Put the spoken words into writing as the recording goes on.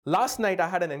Last night I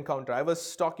had an encounter. I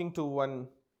was talking to one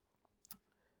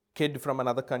kid from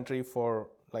another country for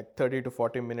like 30 to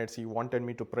 40 minutes. He wanted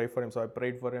me to pray for him, so I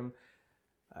prayed for him.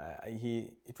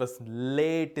 It was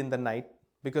late in the night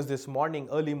because this morning,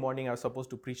 early morning, I was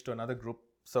supposed to preach to another group.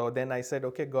 So then I said,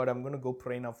 okay, God, I'm going to go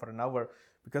pray now for an hour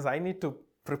because I need to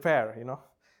prepare,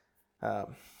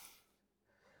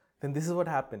 Then this is what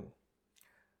happened.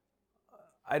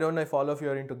 I don't know if all of you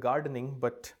are into gardening,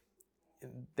 but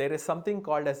there is something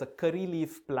called as a curry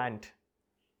leaf plant.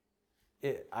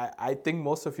 I think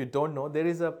most of you don't know. There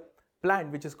is a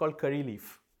plant which is called curry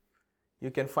leaf.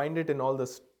 You can find it in all the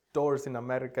stores in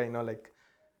America, like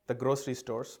the grocery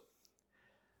stores.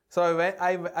 So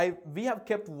we have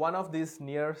kept one of these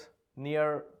near.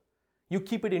 You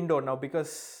keep it indoor now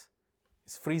because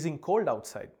it's freezing cold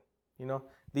outside.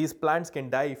 These plants can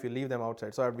die if you leave them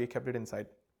outside. So we kept it inside.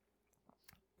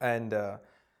 And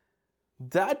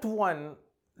that one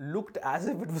looked as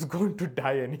if it was going to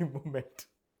die any moment.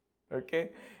 Okay?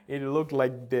 It looked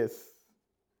like this.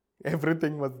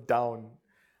 Everything was down.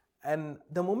 And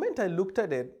the moment I looked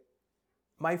at it,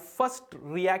 my first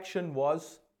reaction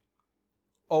was,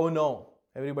 oh no.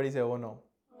 Everybody say, oh no.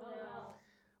 Oh no.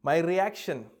 My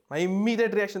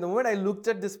immediate reaction, the moment I looked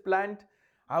at this plant,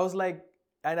 I was like,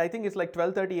 and I think it's like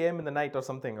 12:30 a.m. in the night or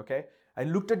something, okay? I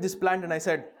looked at this plant and I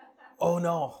said, oh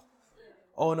no.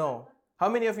 Oh no. How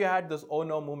many of you had those oh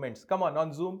no moments? Come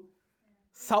on Zoom.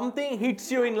 Something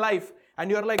hits you in life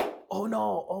and you're like, oh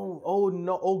no, oh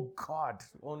no, oh God,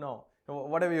 oh no.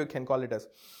 Whatever you can call it as.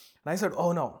 And I said,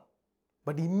 oh no.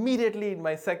 But immediately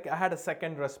I had a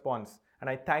second response. And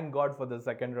I thank God for the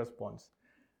second response.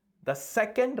 The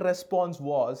second response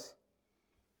was,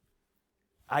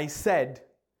 I said,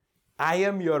 I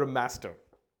am your master.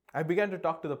 I began to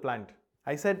talk to the plant.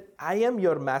 I said, I am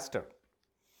your master.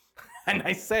 And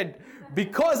I said,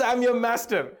 because I'm your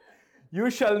master, you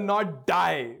shall not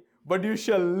die, but you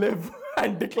shall live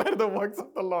and declare the works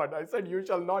of the Lord. I said, you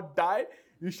shall not die,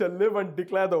 you shall live and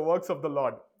declare the works of the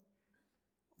Lord.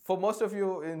 For most of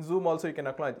you in Zoom also you can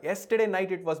acknowledge. Yesterday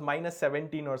night it was minus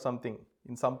 17 or something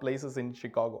in some places in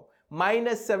Chicago.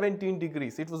 Minus 17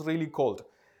 degrees. It was really cold.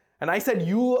 And I said,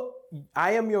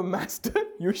 I am your master.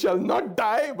 You shall not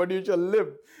die, but you shall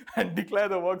live and declare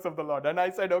the works of the Lord. And I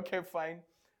said, okay, fine.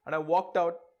 And I walked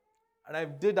out and I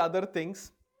did other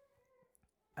things.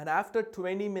 And after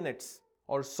 20 minutes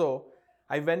or so,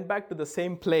 I went back to the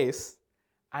same place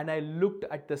and I looked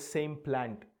at the same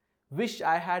plant. Wish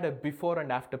I had a before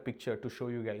and after picture to show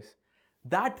you guys.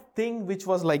 That thing which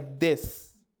was like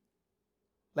this,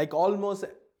 like almost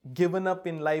given up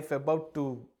in life, about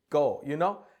to go,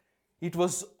 it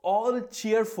was all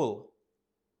cheerful,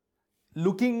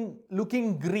 looking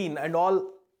green and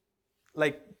all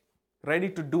like ready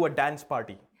to do a dance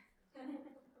party.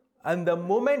 And the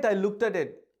moment I looked at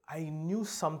it, I knew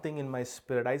something in my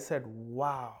spirit. I said,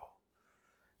 wow,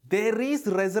 there is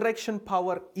resurrection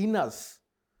power in us,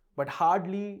 but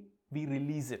hardly we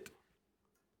release it.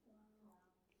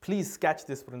 Please catch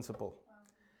this principle.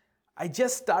 I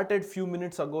just started a few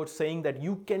minutes ago saying that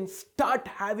you can start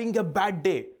having a bad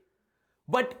day.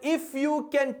 But if you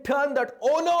can turn that,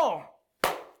 oh no,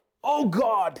 oh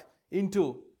God,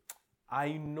 into,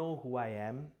 I know who I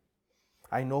am.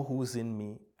 I know who's in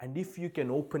me. And if you can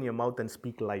open your mouth and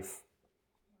speak life,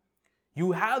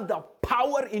 you have the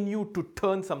power in you to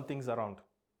turn some things around.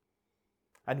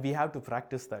 And we have to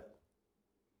practice that.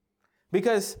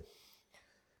 Because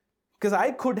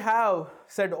I could have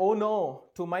said, oh no,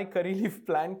 to my curry leaf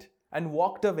plant and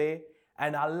walked away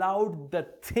and allowed the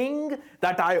thing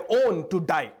that I own to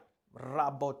die.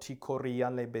 Can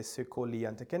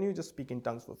you just speak in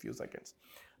tongues for a few seconds?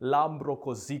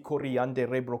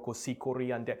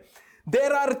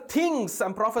 There are things,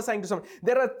 I'm prophesying to someone,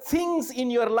 there are things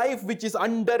in your life which is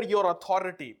under your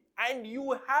authority. And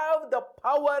you have the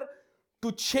power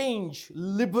to change,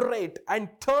 liberate, and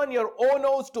turn your oh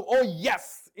no's to oh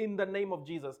yes in the name of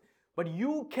Jesus. But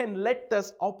you can let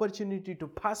this opportunity to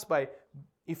pass by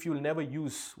if you'll never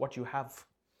use what you have.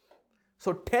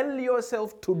 So tell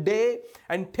yourself today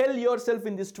and tell yourself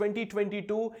in this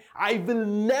 2022, I will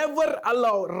never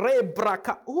allow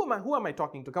rebraka. Who am I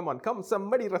talking to? Come on,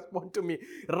 somebody respond to me.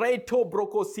 Reto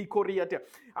broko sikoriate.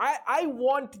 I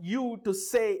want you to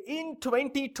say in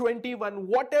 2021,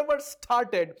 whatever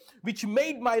started, which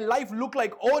made my life look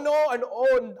like oh no and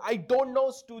oh I don't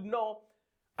know to know,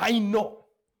 I know.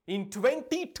 In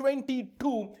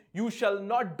 2022, you shall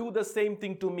not do the same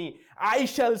thing to me. I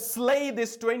shall slay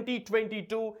this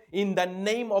 2022 in the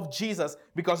name of Jesus,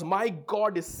 because my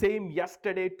God is same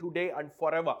yesterday, today, and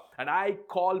forever. And I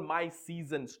call my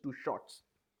seasons to shots.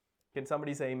 Can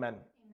somebody say amen?